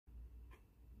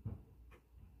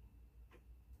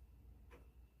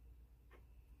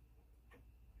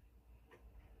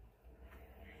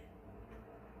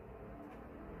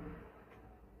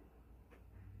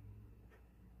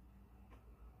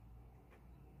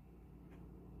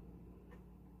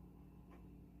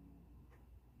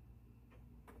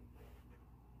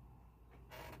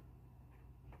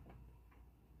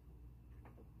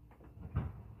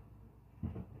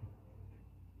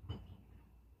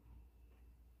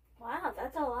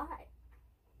That's a lie.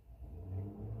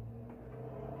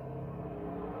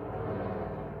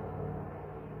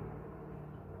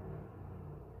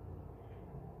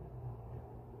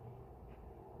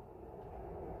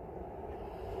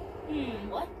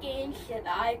 What game should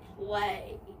I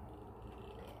play?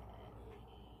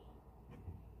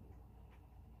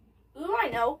 Ooh, I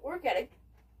know. We're getting.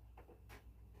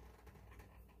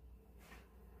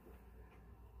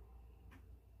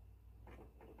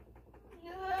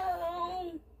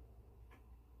 No.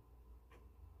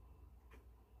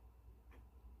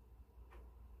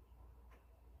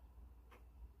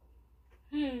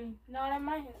 Not in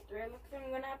my history. It looks like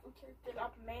I'm gonna have to search it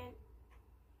up, man.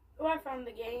 Oh, I found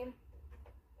the game.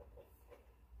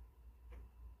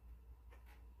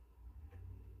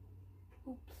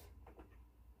 Oops.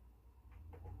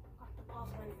 I have to pause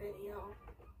my video.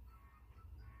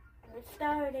 It's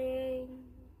starting.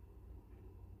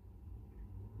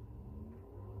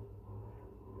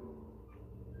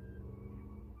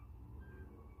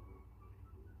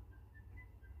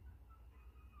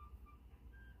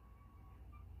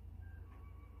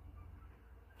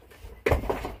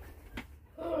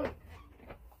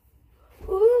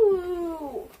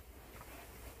 Ooh,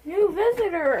 new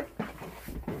visitor.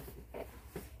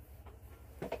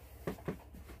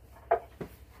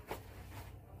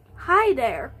 Hi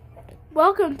there.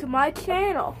 Welcome to my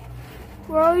channel,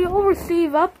 where you'll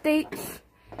receive updates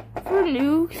for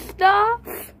new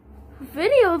stuff,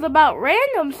 videos about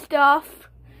random stuff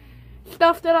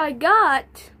that I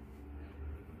got,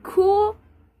 cool,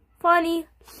 funny,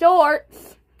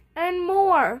 shorts, and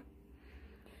more.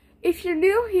 If you're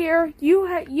new here,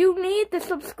 you need to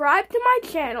subscribe to my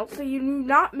channel so you do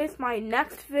not miss my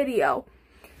next video.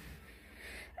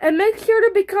 And make sure to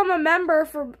become a member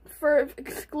for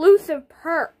exclusive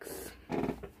perks.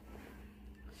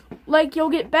 Like you'll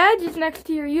get badges next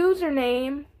to your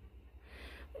username,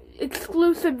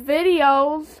 exclusive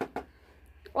videos,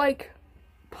 like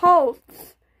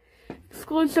posts,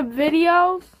 exclusive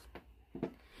videos,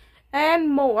 and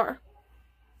more.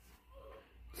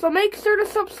 So make sure to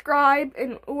subscribe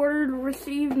in order to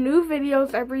receive new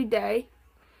videos every day.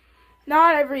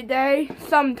 Not every day,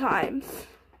 sometimes.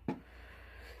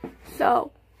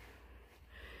 So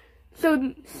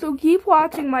keep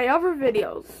watching my other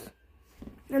videos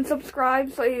and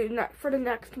subscribe for the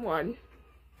next one.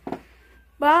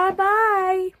 Bye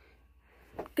bye.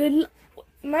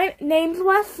 My name's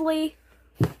Wesley.